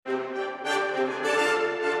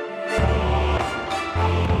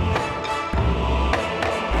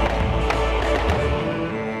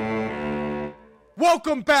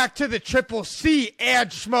Welcome back to the Triple C and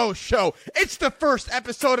Schmo Show. It's the first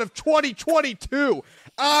episode of 2022.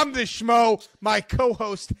 I'm the Schmo. My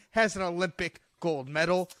co-host has an Olympic gold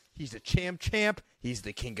medal. He's a champ. He's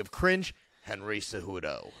the king of cringe, Henry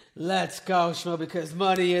Cejudo. Let's go, Schmo, because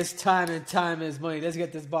money is time and time is money. Let's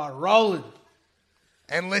get this ball rolling.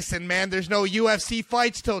 And listen, man, there's no UFC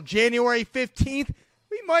fights till January 15th.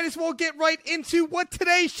 We might as well get right into what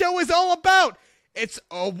today's show is all about. It's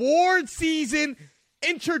award season,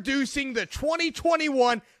 introducing the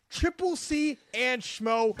 2021 Triple C and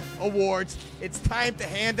Schmo Awards. It's time to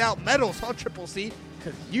hand out medals, huh, Triple C?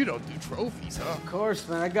 Because you don't do trophies, huh? Of course,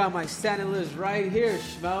 man. I got my standing list right here,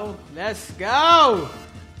 Schmo. Let's go!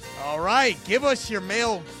 All right, give us your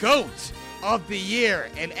male GOAT of the year.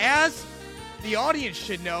 And as the audience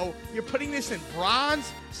should know, you're putting this in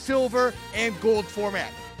bronze, silver, and gold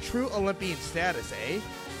format. True Olympian status, eh?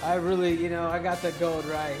 I really, I got the gold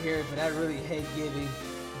right here, but I really hate giving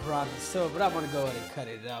bronze and silver, but I'm going to go ahead and cut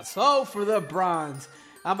it out. So for the bronze,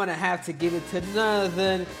 I'm going to have to give it to none other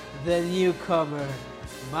than the newcomer,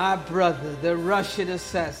 my brother, the Russian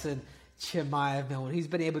assassin, Chimaev. Man, what he's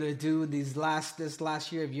been able to do in this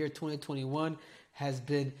last year of year 2021 has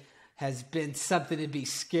been something to be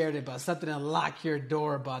scared about, something to lock your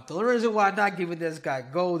door about. The only reason why I'm not giving this guy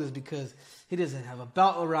gold is because he doesn't have a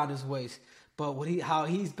belt around his waist. But how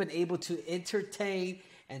he's been able to entertain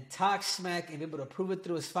and talk smack and be able to prove it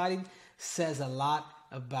through his fighting says a lot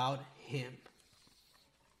about him.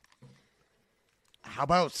 How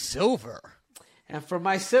about silver? And for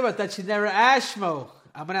my silver, I thought you never asked, Schmo.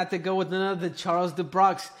 I'm going to have to go with another Charles de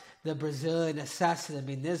Brox, the Brazilian assassin. I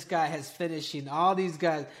mean, this guy has finishing all these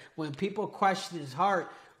guys. When people question his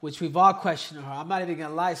heart, which we've all questioned her, I'm not even going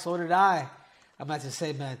to lie, so did I. I'm about to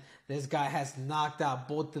say, man, this guy has knocked out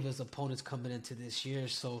both of his opponents coming into this year.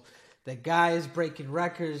 So the guy is breaking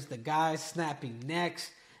records. The guy is snapping necks.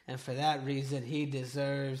 And for that reason, he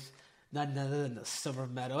deserves none other than the silver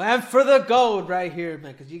medal. And for the gold right here,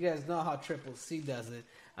 man, because you guys know how Triple C does it.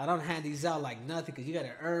 I don't hand these out like nothing because you got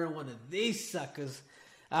to earn one of these suckers.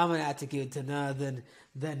 I'm going to have to give it to none other than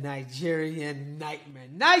the Nigerian Nightmare.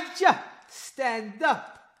 Niger, stand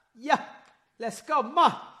up. Yeah, let's go,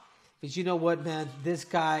 ma. Because you know what, man? This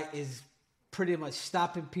guy is pretty much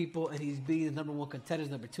stopping people, and he's beating the number one contenders,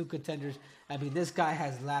 number two contenders. I mean, this guy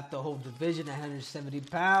has lapped the whole division at 170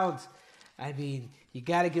 pounds. I mean, you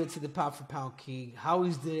got to give it to the pound-for-pound king. How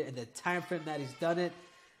he's did it and the time frame that he's done it,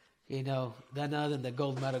 none other than the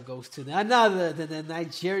gold medal goes to none other than the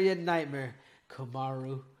Nigerian Nightmare,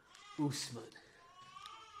 Kamaru Usman.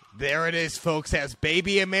 There it is, folks, as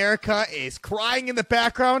Baby America is crying in the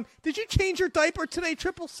background. Did you change your diaper today,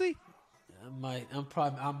 Triple C?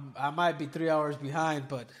 I might be 3 hours behind,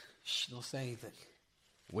 but don't say anything.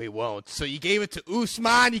 We won't. So you gave it to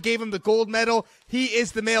Usman. You gave him the gold medal. He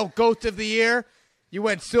is the male GOAT of the year. You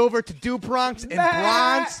went silver to Dubronx and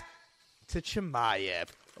bronze to Chimaev.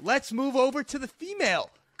 Let's move over to the female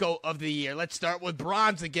GOAT of the year. Let's start with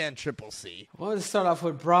bronze again, Triple C. I want to start off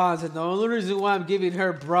with bronze, and the only reason why I'm giving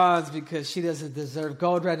her bronze because she doesn't deserve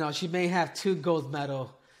gold right now. She may have 2 gold medals,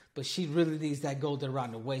 but she really needs that gold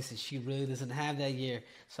around the waist, and she really doesn't have that year.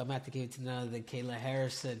 So I'm going to have to give it to none other than Kayla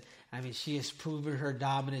Harrison. I mean, she has proven her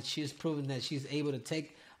dominance. She has proven that she's able to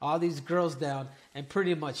take all these girls down and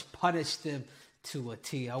pretty much punish them to a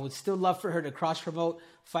T. I would still love for her to cross-promote,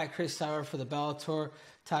 fight Chris Cyber for the Bellator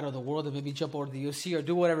title of the world, and maybe jump over to the UFC or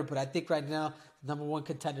do whatever. But I think right now, the number one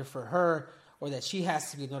contender for her, or that she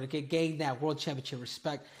has to be in order to gain that world championship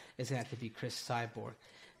respect, is going to have to be Chris Cyborg.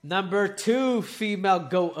 Number 2 female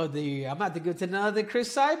GOAT of the year. I'm about to give it to none other than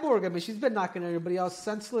Chris Cyborg. I mean, she's been knocking everybody else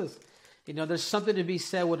senseless. There's something to be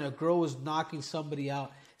said when a girl is knocking somebody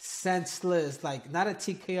out senseless. Like, not a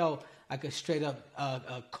TKO, like a straight up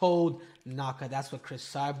a cold knockout. That's what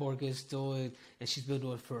Chris Cyborg is doing. And she's been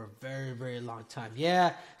doing it for a very, very long time.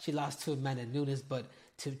 Yeah, she lost to Amanda Nunes, but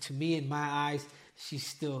to me, in my eyes, she's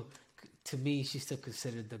still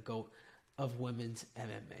considered the GOAT of women's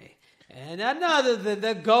MMA. And none other than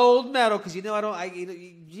the gold medal, because you know what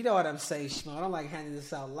I'm saying, Schmo. I don't like handing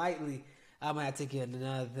this out lightly. I'm gonna have to get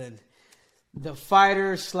another than the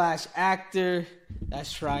fighter / actor.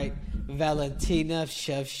 That's right, Valentina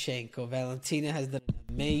Shevchenko. Valentina has done an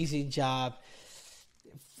amazing job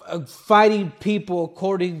fighting people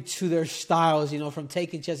according to their styles. From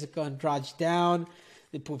taking Jessica Andrade down.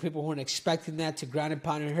 People weren't expecting that, to ground and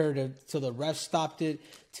pounding her till the ref stopped it,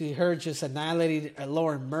 to her just annihilating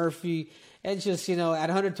Lauren Murphy. And just, at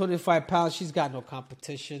 125 pounds, she's got no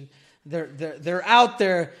competition. they're out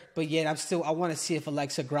there, but yet I want to see if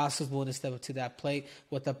Alexa Grasso's willing to step up to that plate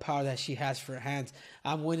with the power that she has for her hands.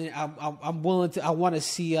 I want to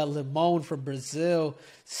see Limon from Brazil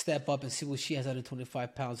step up and see what she has under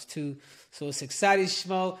 25 pounds too. So it's exciting,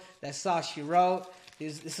 Schmo. That's all she wrote.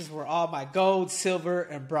 This is where all my gold, silver,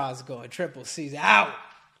 and bronze go. And Triple C's out.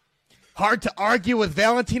 Hard to argue with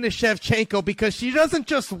Valentina Shevchenko because she doesn't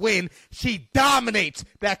just win, she dominates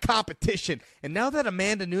that competition. And now that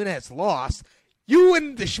Amanda Nunes lost, you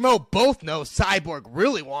and the Schmo both know Cyborg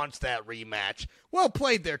really wants that rematch. Well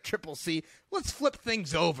played there, Triple C. Let's flip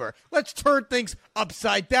things over. Let's turn things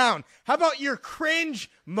upside down. How about your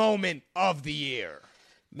cringe moment of the year?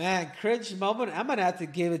 Man, cringe moment, I'm going to have to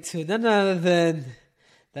give it to none other than,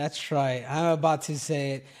 that's right, I'm about to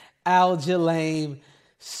say it, Aljamain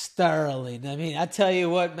Sterling. I mean, I tell you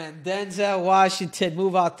what, man, Denzel Washington,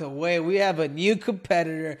 move out the way. We have a new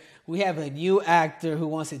competitor. We have a new actor who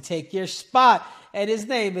wants to take your spot, and his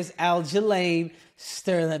name is Aljamain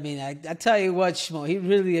Sterling. I mean, I tell you what, Schmo, he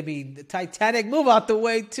really, the Titanic, move out the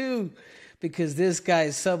way too, because this guy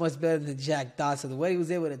is so much better than Jack Dawson. The way he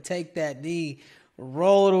was able to take that knee,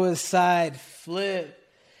 roll to his side, flip,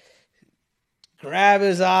 grab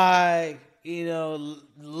his eye,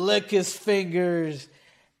 lick his fingers,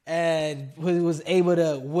 and was able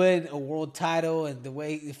to win a world title, and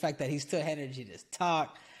the fact that he still had energy to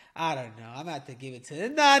talk, I don't know. I'm going to have to give it to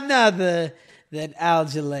none other than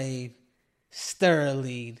Aljamain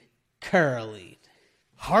Sterling Curling.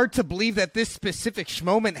 Hard to believe that this specific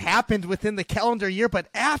moment happened within the calendar year, but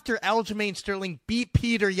after Aljamain Sterling beat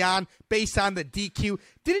Peter Yan based on the DQ,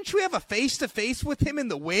 didn't you have a face-to-face with him in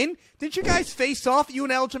the win? Didn't you guys face off, you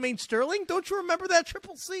and Aljamain Sterling? Don't you remember that,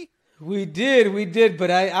 Triple C? We did, but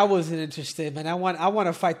I wasn't interested, man. I want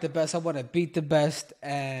to fight the best. I want to beat the best,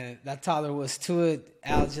 and that's all there was to it.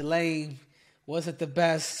 Aljamain wasn't the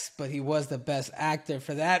best, but he was the best actor.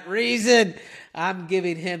 For that reason, I'm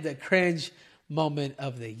giving him the cringe moment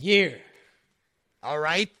of the year. All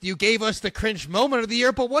right, you gave us the cringe moment of the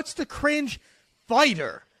year, but what's the cringe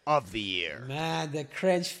fighter of the year? Man, the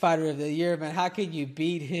cringe fighter of the year, man. How can you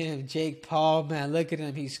beat him? Jake Paul, man. Look at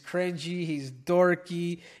him. He's cringy. He's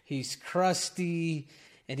dorky. He's crusty.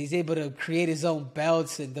 And he's able to create his own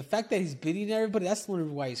belts. And the fact that he's beating everybody, that's the only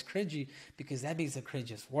reason why he's cringy. Because that means the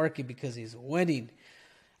cringe is working because he's winning.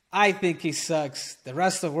 I think he sucks. The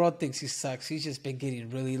rest of the world thinks he sucks. He's just been getting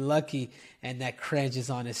really lucky. And that cringe is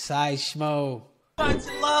on his side, Schmo.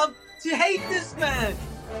 To love to hate this man,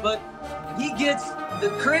 but he gets the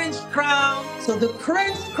cringe crown. So the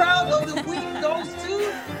cringe crown of the week goes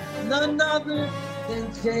to none other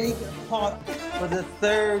than Jake Paul for the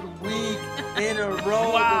third week in a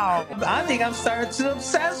row. Wow. I think I'm starting to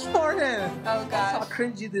obsess for him. Oh, gosh. That's how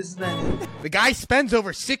cringy this man is. The guy spends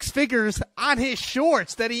over 6 figures on his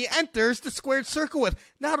shorts that he enters the squared circle with.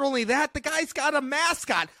 Not only that, the guy's got a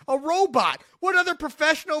mascot, a robot. What other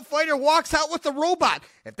professional fighter walks out with a robot?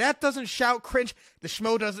 If that doesn't shout cringe, the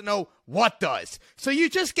Schmo doesn't know what does. So you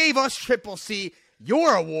just gave us, Triple C,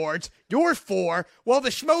 your awards, your 4, while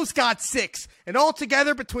the Schmo's got 6. And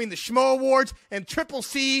altogether, between the Schmo Awards and Triple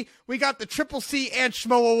C, we got the Triple C and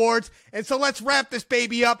Schmo Awards. And so let's wrap this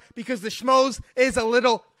baby up because the Schmo's is a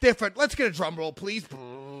little different. Let's get a drum roll, please.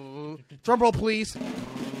 Drum roll, please.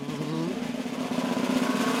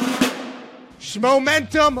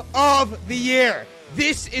 Schmomentum of the year.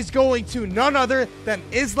 This is going to none other than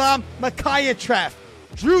Islam Makhachev,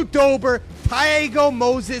 Drew Dober, Diego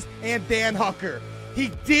Moses, and Dan Hooker. He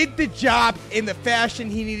did the job in the fashion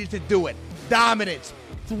he needed to do it. Dominance.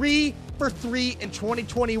 3 for 3 in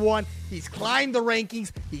 2021. He's climbed the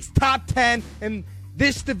rankings. He's top 10 in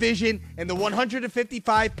this division, in the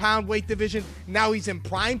 155-pound weight division. Now he's in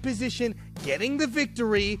prime position, getting the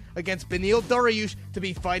victory against Beneil Dariush to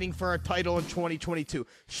be fighting for a title in 2022.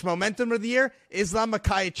 Schmomentum of the year, Islam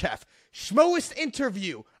Makhachev. Schmoist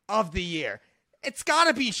interview of the year. It's got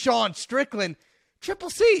to be Sean Strickland.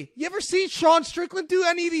 Triple C, you ever seen Sean Strickland do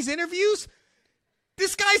any of these interviews?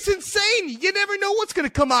 This guy's insane. You never know what's going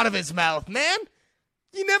to come out of his mouth, man.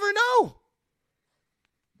 You never know.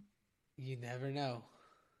 You never know.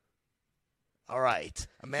 All right.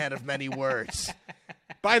 A man of many words.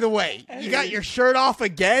 By the way, you got your shirt off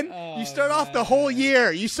again? You start off the whole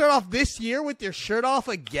year. You start off this year with your shirt off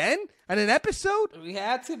again on an episode? We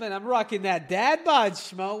had to, man. I'm rocking that dad bod,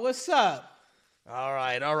 Schmo. What's up? All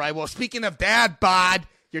right. Well, speaking of dad bod,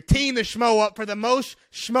 you're teeing the Schmo up for the most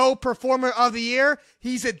Schmo performer of the year.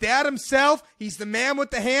 He's a dad himself. He's the man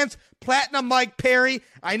with the hands. Platinum Mike Perry.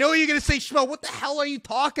 I know you're going to say, Schmo, what the hell are you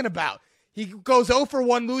talking about? He goes 0 for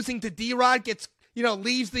 1 losing to D-Rod,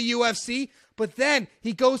 leaves the UFC. But then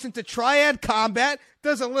he goes into triad combat,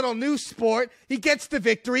 does a little new sport. He gets the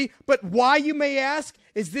victory. But why, you may ask,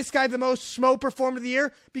 is this guy the most Schmo performer of the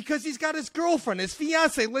year? Because he's got his girlfriend, his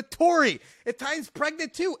fiance, Lattori, at times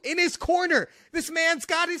pregnant too, in his corner. This man's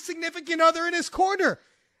got his significant other in his corner.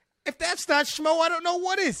 If that's not Schmo, I don't know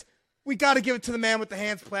what is. We got to give it to the man with the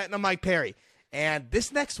hands platinum, Mike Perry. And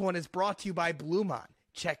this next one is brought to you by Blue Mon.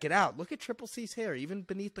 Check it out. Look at Triple C's hair, even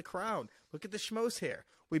beneath the crown. Look at the Schmo's hair.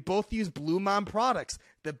 We both use Blue Mon products,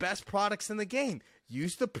 the best products in the game.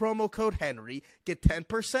 Use the promo code Henry, get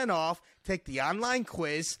 10% off, take the online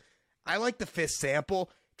quiz. I like the fist sample.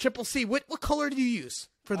 Triple C, what color do you use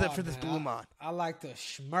for this Blue Mon? I like the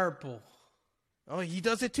Schmurple. Oh, he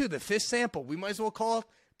does it too, the fist sample. We might as well call it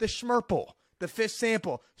the Schmurple, the fist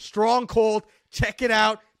sample. Strong cold, check it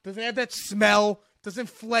out. Doesn't have that smell, doesn't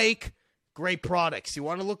flake. Great products. You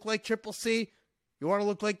want to look like Triple C? You want to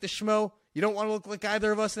look like the Schmo? You don't want to look like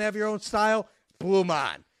either of us and have your own style? Blue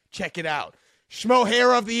Mon. Check it out. Schmo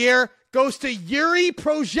Hair of the Year goes to Yuri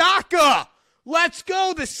Prochazka. Let's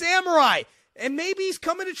go, the samurai. And maybe he's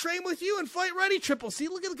coming to train with you and fight ready, Triple C.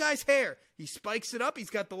 Look at the guy's hair. He spikes it up. He's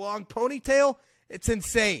got the long ponytail. It's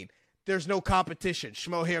insane. There's no competition.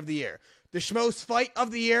 Schmo Hair of the Year. The Schmo's Fight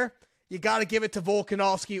of the Year, you got to give it to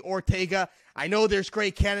Volkanovski, Ortega. I know there's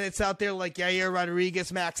great candidates out there like Yair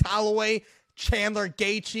Rodriguez, Max Holloway, Chandler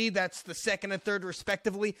Gaethje. That's the second and third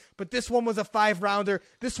respectively. But this one was a 5-rounder.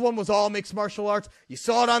 This one was all mixed martial arts. You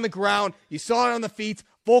saw it on the ground. You saw it on the feet.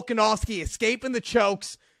 Volkanovski escaping the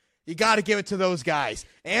chokes. You got to give it to those guys.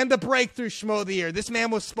 And the breakthrough Schmo of the Year. This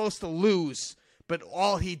man was supposed to lose, but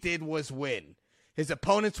all he did was win. His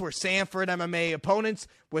opponents were Sanford MMA opponents,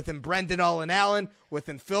 within Brendan Allen Allen,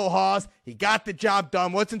 within Phil Hawes. He got the job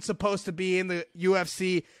done. Wasn't supposed to be in the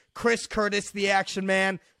UFC. Chris Curtis, the action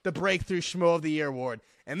man, the Breakthrough Schmo of the Year award.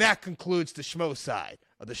 And that concludes the Schmo side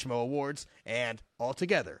of the Schmo Awards, and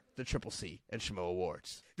altogether, the Triple C and Schmo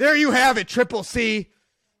Awards. There you have it, Triple C.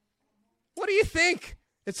 What do you think?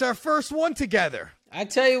 It's our first one together. I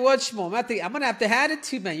tell you what, Schmo, I'm going to have to hand it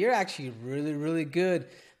to you, man. You're actually really, really good.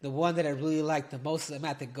 The one that I really like the most is I'm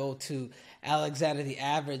going to have to go to Alexander the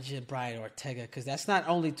Average and Brian Ortega, because that's not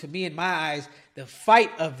only, to me, in my eyes, the fight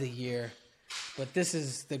of the year, but this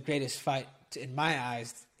is the greatest fight, in my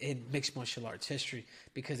eyes, in mixed martial arts history,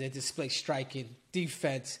 because it displays striking,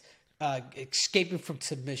 defense, escaping from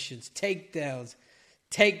submissions, takedowns,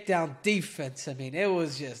 takedown defense. I mean, it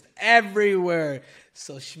was just everywhere.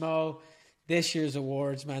 So, Schmo, this year's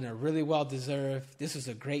awards, man, are really well deserved. This was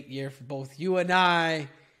a great year for both you and I.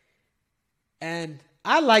 And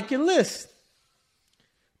I like your list.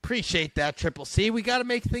 Appreciate that, Triple C. We got to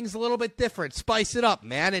make things a little bit different. Spice it up,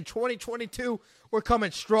 man. In 2022, we're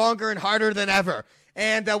coming stronger and harder than ever.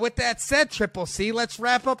 And with that said, Triple C, let's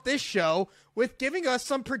wrap up this show with giving us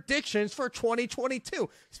some predictions for 2022,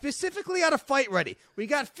 specifically out of Fight Ready. We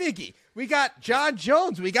got Figgy, we got John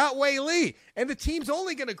Jones, we got Wei Lee, and the team's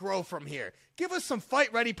only going to grow from here. Give us some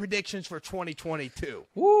Fight Ready predictions for 2022.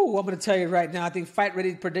 Woo, I'm going to tell you right now, I think Fight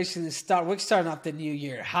Ready predictions we're starting off the new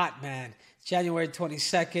year hot, man. January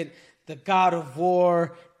 22nd, the God of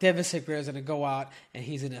War, Devin Segura, is going to go out and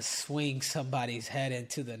he's going to swing somebody's head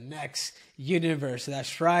into the next universe.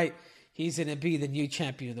 That's right. He's going to be the new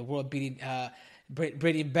champion of the world, beating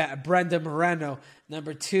Brenda Moreno.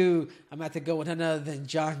 Number 2, I'm going to have to go with none other than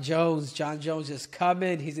John Jones. John Jones is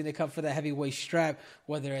coming. He's going to come for the heavyweight strap,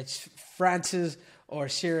 whether it's Francis or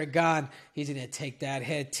Sirigan. He's going to take that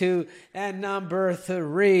head too. And number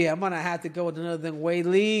 3, I'm going to have to go with none other than Wei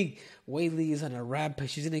Lee. Wei Lee is on a rampage.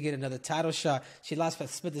 She's going to get another title shot. She lost by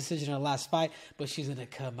split decision in her last fight, but she's going to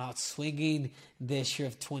come out swinging this year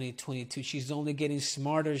of 2022. She's only getting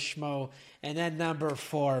smarter, Schmo. And then number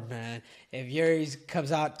 4, man, if Yuri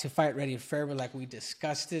comes out to Fight Ready February like we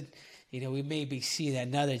discussed it, we may be seeing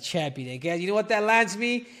another champion again. You know what that lands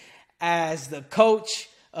me? As the coach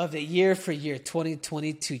of the year for year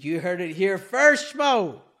 2022. You heard it here first,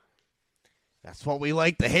 Schmo. That's what we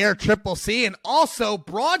like to hear, Triple C. And also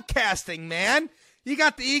broadcasting, man. You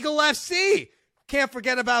got the Eagle FC. Can't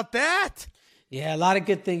forget about that. Yeah, a lot of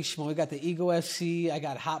good things, Schmo. We got the Eagle FC. I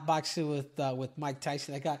got hot boxing with Mike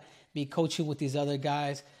Tyson. I got me coaching with these other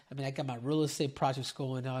guys. I mean, I got my real estate projects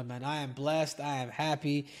going on, man. I am blessed. I am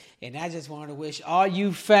happy. And I just wanted to wish all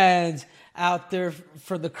you fans out there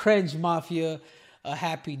for the Cringe Mafia a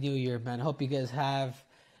happy new year, man. I hope you guys are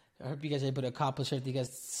able to accomplish everything you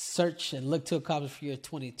guys search and look to accomplish for year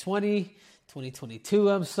 2022,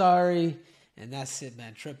 I'm sorry. And that's it,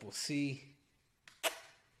 man. Triple C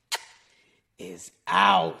is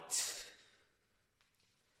out.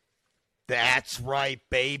 That's right,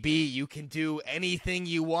 baby. You can do anything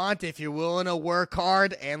you want if you're willing to work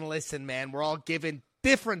hard. And listen, man, we're all given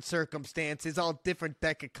different circumstances, all different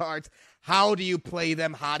deck of cards. How do you play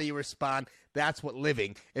them? How do you respond? That's what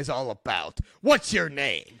living is all about. What's your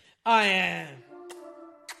name? I am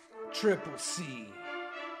Triple C.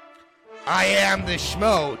 I am the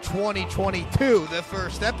Schmo 2022, the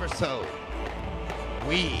first episode.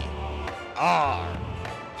 We are...